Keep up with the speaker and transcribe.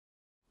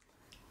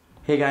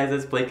Hey guys,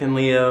 it's Blake and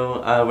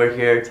Leo. We're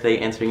here today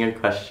answering your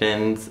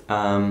questions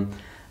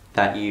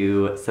that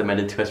you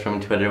submitted to us from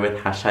Twitter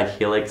with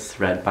 #Helix,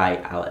 read by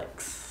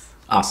Alex.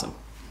 Awesome.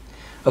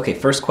 Okay,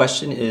 first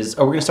question is,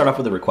 we're gonna start off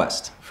with a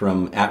request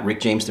from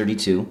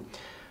 @RickJames32.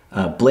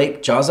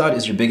 Blake, Jawzod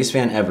is your biggest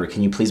fan ever.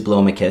 Can you please blow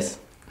him a kiss?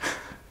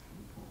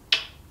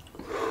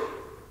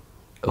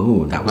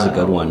 Oh, that was a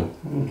good one.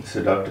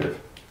 Seductive.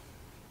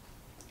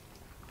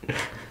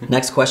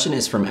 Next question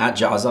is from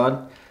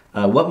 @Jawzod.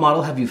 What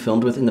model have you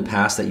filmed with in the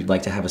past that you'd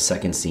like to have a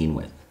second scene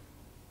with?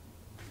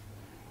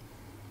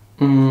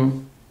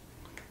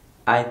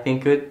 I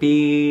think it would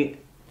be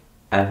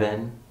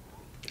Evan.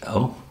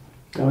 Oh.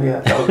 Oh yeah,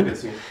 that was a good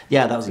scene.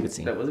 Yeah, that was a good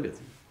scene. That was a good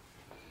scene.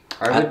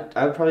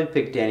 I would probably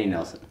pick Danny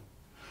Nelson,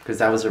 because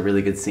that was a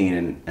really good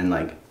scene, and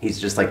like he's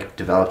just like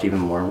developed even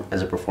more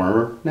as a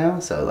performer now,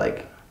 so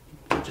like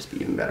it would just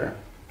be even better.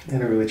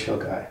 And a really chill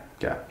guy.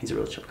 Yeah, he's a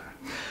real chill guy.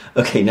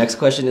 Okay, next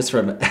question is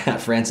from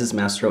Francis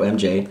Mastro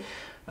MJ.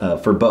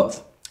 For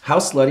both, how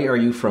slutty are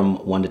you from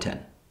 1 to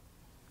 10?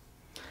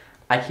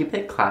 I keep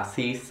it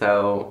classy,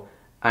 so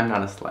I'm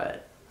not a slut.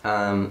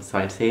 So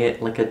I'd say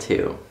it like a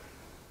 2.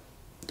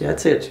 Yeah,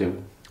 I'd say it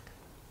too.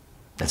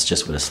 That's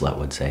just what a slut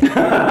would say.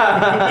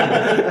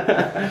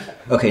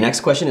 Okay,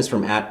 next question is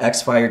from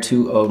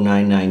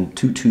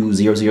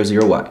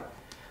 @xfire2099220001.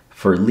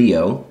 For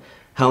Leo,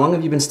 how long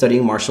have you been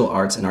studying martial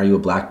arts and are you a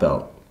black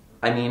belt?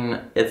 I mean,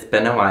 it's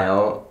been a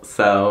while,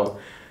 so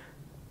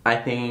I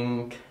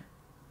think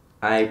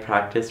I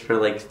practiced for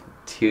like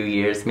 2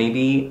 years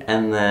maybe,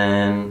 and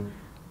then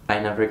I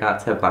never got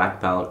to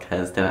black belt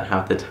because didn't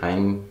have the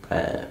time,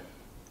 but...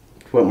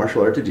 What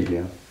martial art did you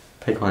do?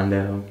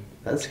 Taekwondo.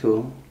 That's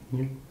cool.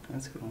 Yeah.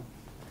 That's cool.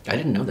 I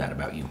didn't know that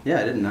about you. Yeah,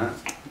 I did not.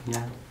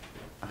 Yeah.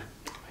 I'm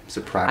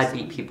surprised. I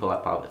beat people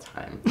up all the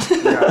time.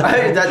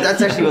 Yeah,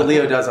 that's actually what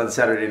Leo does on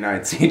Saturday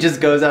nights. He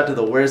just goes out to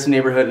the worst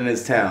neighborhood in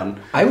his town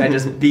and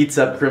just beats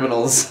up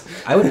criminals.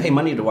 I would pay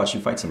money to watch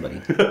you fight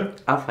somebody.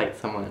 I'll fight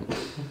someone.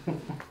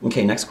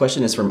 Okay, next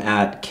question is from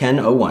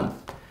 @Ken01.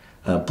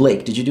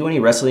 Blake, did you do any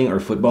wrestling or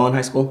football in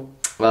high school?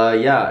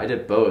 Yeah, I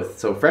did both.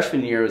 So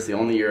freshman year was the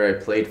only year I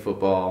played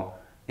football,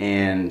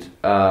 and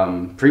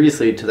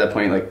previously to that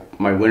point, like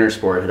my winter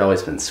sport had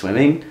always been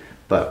swimming.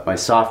 But my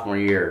sophomore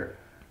year,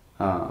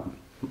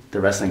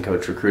 the wrestling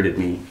coach recruited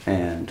me,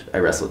 and I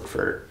wrestled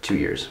for 2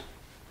 years.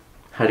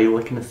 How do you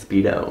look in a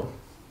Speedo?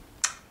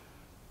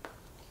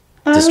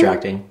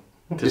 Distracting.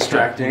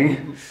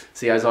 Distracting.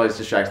 See, I was always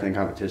distracting in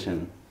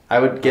competition. I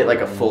would get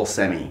like a full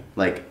semi,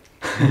 and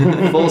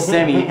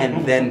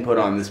then put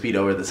on the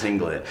Speedo or the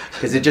singlet,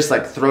 because it just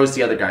like throws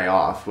the other guy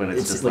off when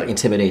it's just like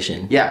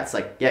intimidation. Yeah, it's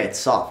like, yeah, it's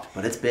soft,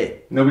 but it's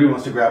big. Nobody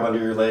wants to grab under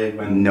your leg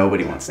when...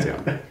 Nobody wants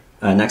to.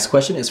 Next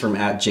question is from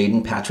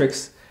 @Jaden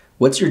Patricks.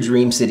 What's your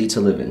dream city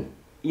to live in?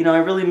 You know, I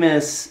really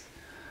miss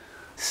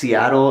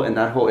Seattle and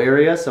that whole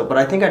area, but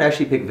I think I'd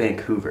actually pick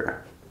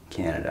Vancouver,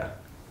 Canada.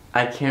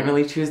 I can't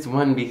really choose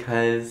one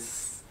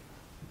because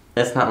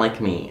it's not like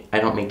me. I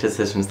don't make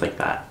decisions like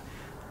that.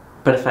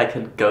 But if I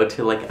could go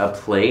to like a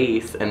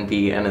place and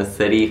be in a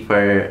city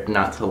for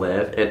not to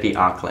live, it'd be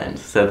Auckland.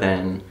 So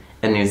then,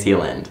 in New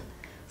Zealand.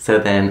 So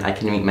then I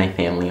can meet my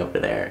family over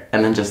there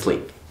and then just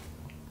leave.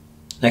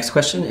 Next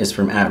question is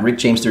from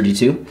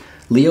 @RickJames32.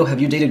 Leo, have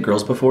you dated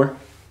girls before?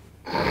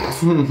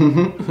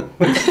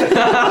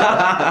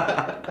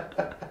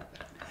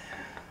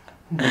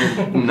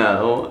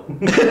 No.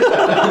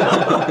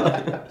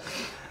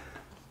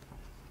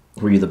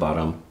 Were you the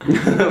bottom?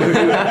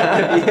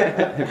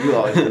 Yeah, have you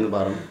always been the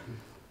bottom?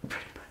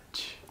 Pretty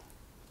much.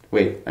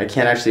 Wait, I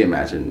can't actually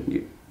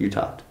imagine you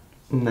topped.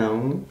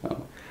 No.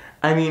 Oh.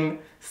 I mean,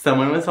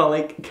 someone was all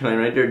like, "Can I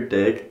ride your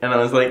dick?" And I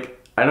was like,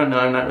 I don't know,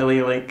 I'm not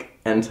really like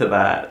into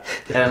that.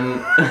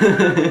 And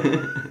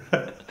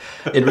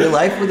in real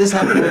life, would this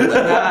happen?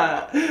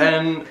 Yeah.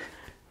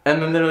 And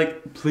then they're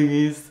like,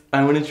 "Please,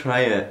 I want to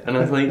try it." And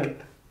I was like,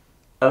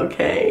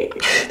 okay.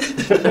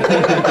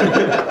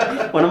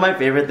 One of my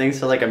favorite things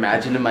to like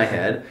imagine in my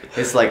head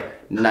is like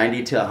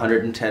 90 to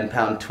 110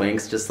 pound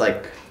twinks just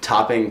like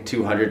topping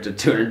 200 to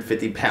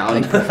 250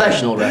 pound like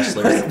professional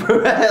wrestlers.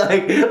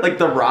 like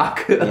The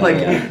Rock.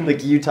 Yeah,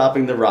 like you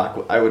topping The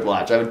Rock. I would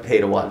watch. I would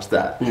pay to watch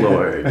that.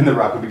 Lord. And The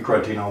Rock would be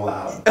grunting all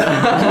loud.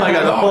 Oh my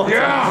god, the whole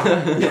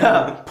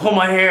yeah, pull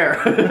my hair.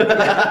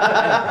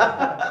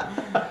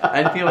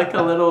 I'd feel like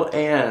a little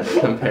ant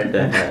compared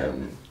to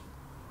him.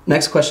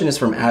 Next question is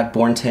from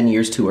 @Born 10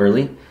 Years Too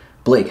Early.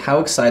 Blake, how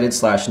excited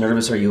 /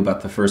 nervous are you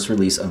about the first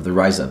release of the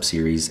Rise Up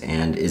series?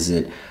 And is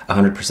it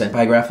 100%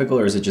 biographical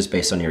or is it just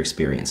based on your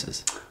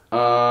experiences?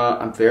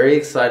 I'm very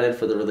excited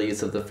for the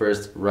release of the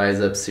first Rise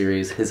Up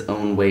series, His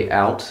Own Way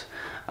Out.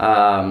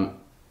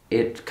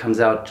 It comes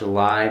out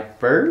July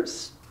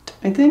 1st,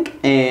 I think,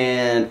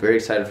 and very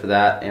excited for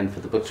that and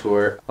for the book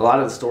tour. A lot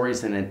of the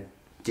stories in it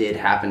did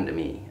happen to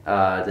me.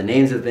 The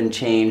names have been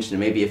changed and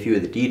maybe a few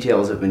of the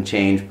details have been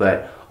changed,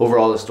 but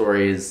overall the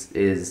story is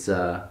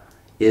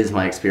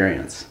my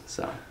experience.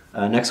 So.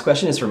 Next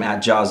question is from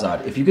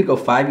 @Jawzod. If you could go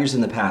 5 years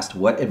in the past,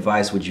 what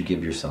advice would you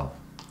give yourself?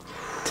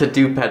 To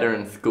do better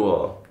in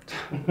school.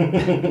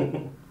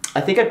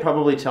 I think I'd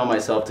probably tell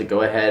myself to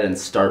go ahead and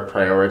start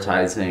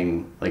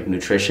prioritizing like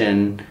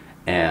nutrition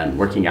and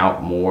working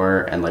out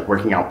more and like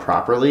working out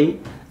properly.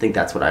 I think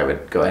that's what I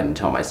would go ahead and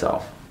tell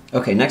myself.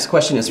 Okay, next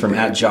question is from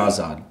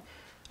 @Jawzod.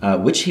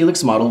 Which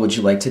Helix model would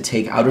you like to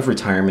take out of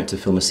retirement to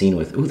film a scene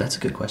with? Ooh, that's a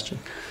good question.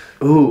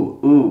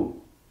 Ooh.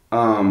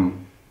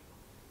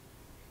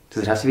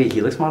 Does it have to be a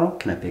Helix model?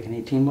 Can I pick an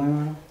 18-boy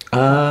model?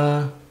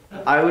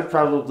 I would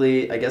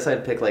probably, I guess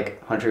I'd pick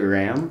like Hunter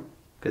Graham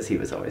because he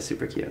was always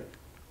super cute.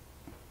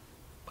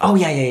 Oh,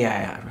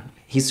 yeah.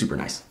 He's super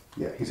nice.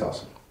 Yeah, he's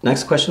awesome.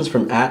 Next question is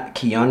from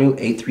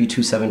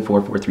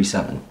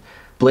 @Keanu83274437.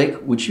 Blake,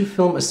 would you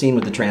film a scene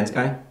with the trans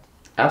guy?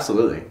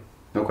 Absolutely.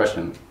 No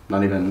question.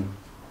 Not even,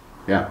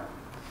 yeah.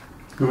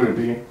 Who would it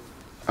be?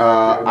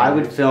 I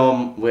would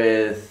film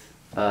with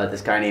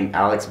this guy named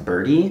Alex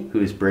Birdie,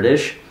 who's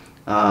British.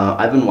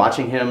 I've been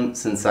watching him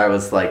since I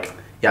was like,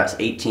 I was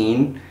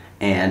 18,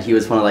 and he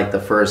was one of like the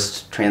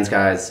first trans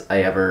guys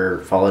I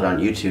ever followed on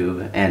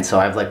YouTube, and so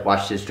I've like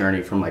watched his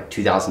journey from like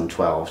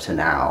 2012 to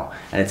now,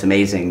 and it's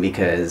amazing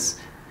because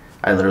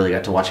I literally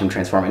got to watch him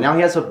transform, and now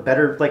he has a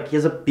better, like he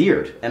has a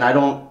beard, and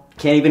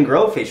can't even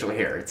grow facial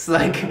hair. It's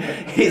like,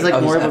 he's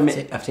like more of a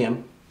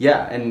FTM?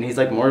 Yeah, and he's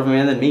like more of a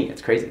man than me.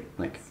 It's crazy.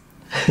 Like.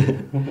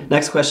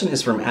 Next question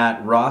is from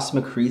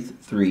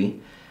 @RossMcCreeth3.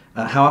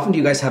 How often do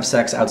you guys have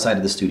sex outside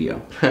of the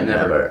studio?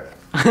 Never.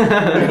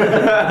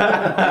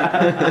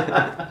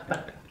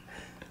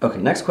 Okay,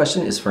 next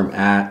question is from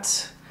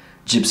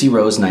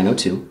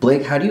 @GypsyRose902.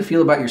 Blake, how do you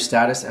feel about your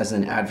status as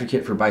an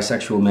advocate for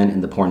bisexual men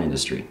in the porn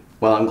industry?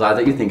 Well, I'm glad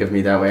that you think of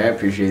me that way. I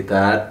appreciate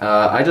that.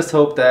 I just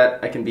hope that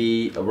I can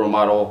be a role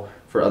model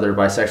for other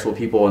bisexual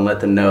people and let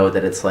them know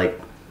that it's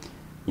like,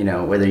 you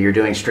know, whether you're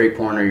doing straight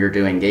porn or you're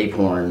doing gay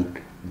porn,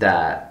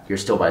 that you're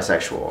still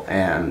bisexual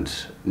and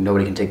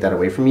nobody can take that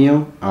away from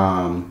you.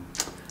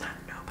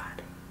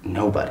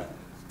 Nobody.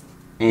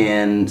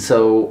 And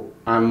so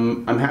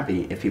I'm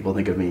happy if people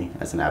think of me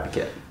as an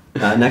advocate.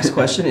 Next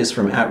question is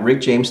from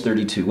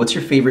 @RickJames32. What's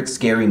your favorite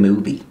scary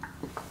movie?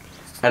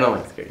 I don't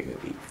like scary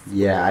movies.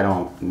 Yeah, I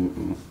don't.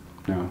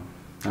 No.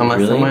 Unless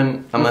really?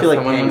 someone, I unless feel like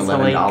someone paying wants to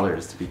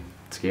 $11 to be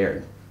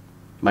scared.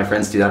 My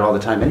friends do that all the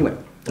time anyway.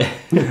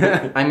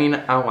 I mean,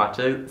 I'll watch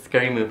a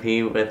scary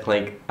movie with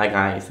like a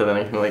guy, so then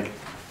I can like.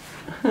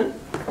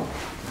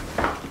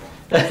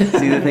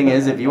 See, the thing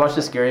is, if you watched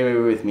a scary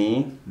movie with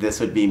me, this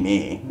would be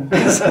me.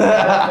 That's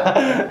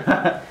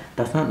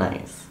not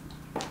nice.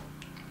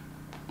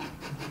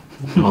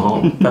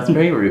 Oh, that's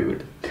very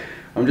rude.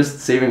 I'm just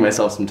saving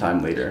myself some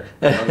time later.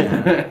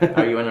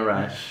 Are you in a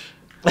rush?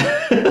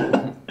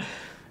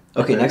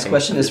 Okay, next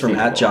question is from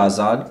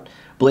 @Jawzod.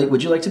 Blake,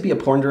 would you like to be a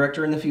porn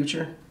director in the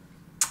future?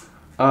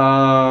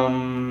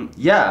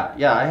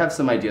 Yeah, I have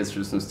some ideas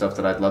for some stuff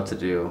that I'd love to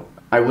do.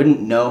 I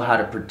wouldn't know how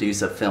to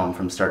produce a film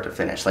from start to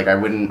finish. Like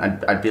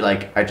I'd be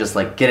like, I'd just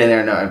like get in there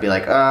and I'd be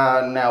like,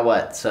 now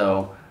what?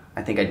 So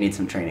I think I'd need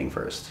some training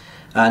first.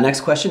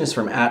 Next question is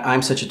from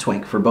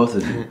 @I'mSuchATwink for both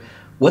of you.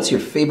 What's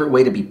your favorite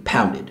way to be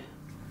pounded?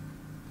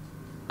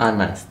 On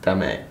my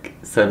stomach,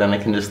 so then I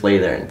can just lay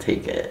there and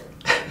take it.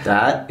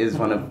 That is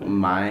one of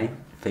my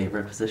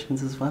favorite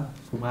positions as well.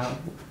 Wow.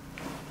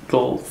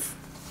 Goals.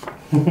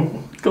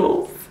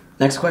 Goals.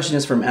 Next question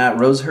is from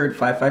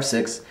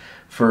 @RoseHerd556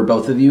 for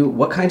both of you.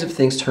 What kinds of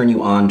things turn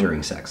you on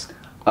during sex?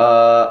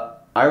 I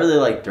really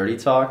like dirty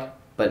talk,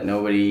 but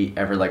nobody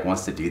ever like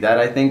wants to do that,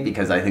 I think,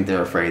 because I think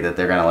they're afraid that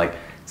they're gonna like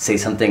say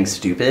something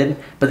stupid,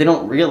 but they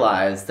don't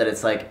realize that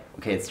it's like,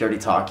 okay, it's dirty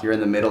talk. You're in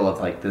the middle of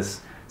like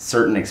this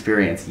certain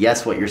experience.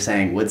 Yes, what you're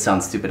saying would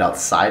sound stupid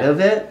outside of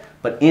it,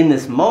 but in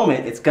this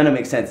moment, it's gonna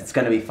make sense. It's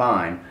gonna be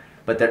fine.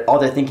 But all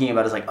they're thinking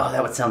about is like, oh,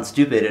 that would sound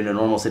stupid in a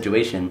normal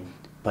situation,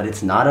 but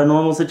it's not a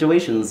normal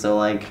situation. So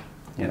like,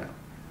 you know,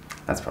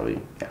 that's probably,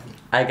 yeah.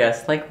 I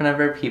guess like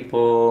whenever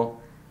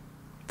people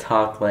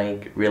talk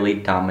like really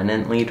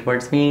dominantly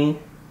towards me.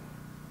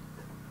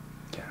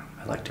 Yeah,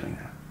 I like doing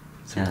that.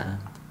 Yeah.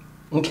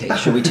 Okay,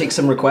 should we take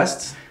some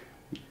requests?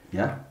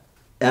 Yeah.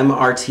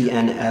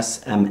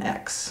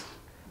 MRTNSMX.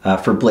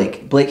 For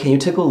Blake. Blake, can you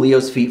tickle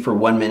Leo's feet for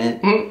 1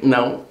 minute?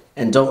 No.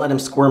 And don't let him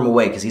squirm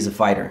away because he's a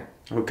fighter.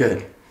 Oh,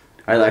 good.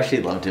 I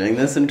actually love doing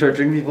this and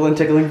torturing people and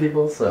tickling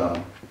people,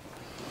 so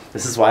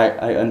this is why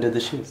I undid the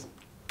shoes.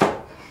 I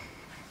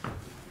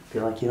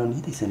feel like you don't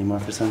need these anymore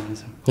for some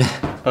reason.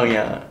 Oh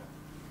yeah.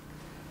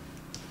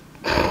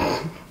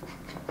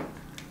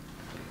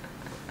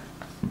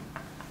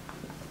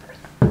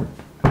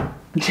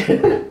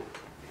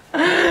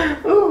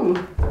 Ooh.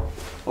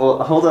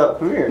 Well, hold up.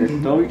 Come here.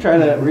 Don't be trying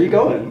to... Where are you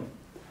going?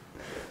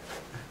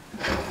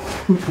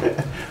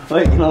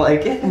 Wait, you don't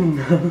like it?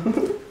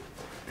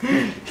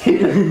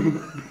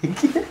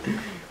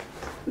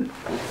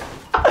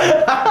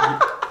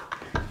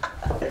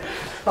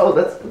 Oh,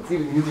 that's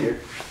even easier.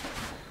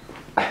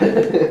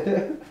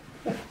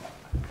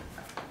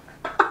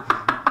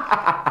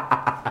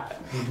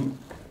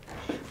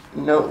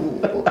 No.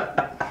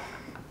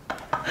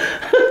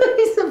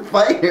 He's a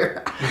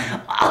fighter.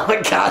 Oh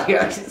my god, you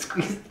actually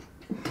squeezed.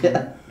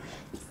 Yeah.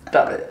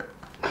 Stop it.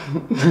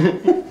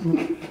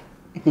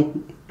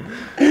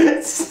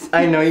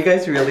 I know you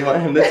guys really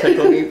want him to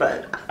tickle me,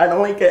 but I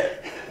don't like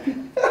it.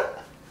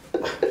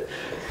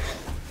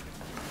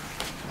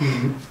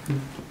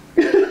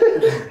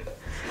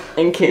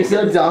 In case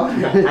You're so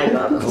dominant. I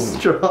got him.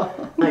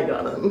 Strong. I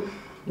got him.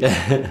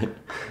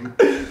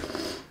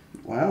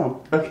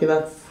 Wow. Okay,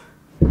 that's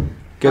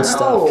Good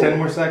stuff. 10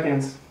 more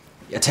seconds.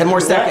 Yeah, 10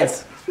 more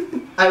seconds.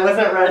 I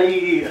wasn't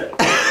ready.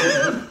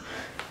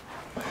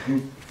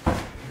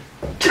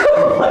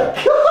 Oh my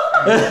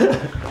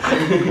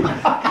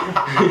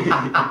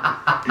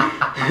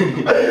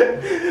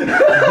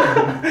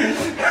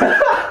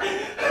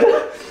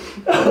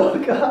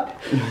Oh god.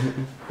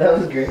 That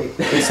was great.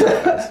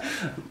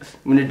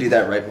 I'm gonna do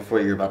that right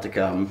before you're about to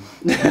come.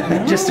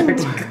 Just start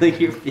tickling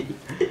your feet.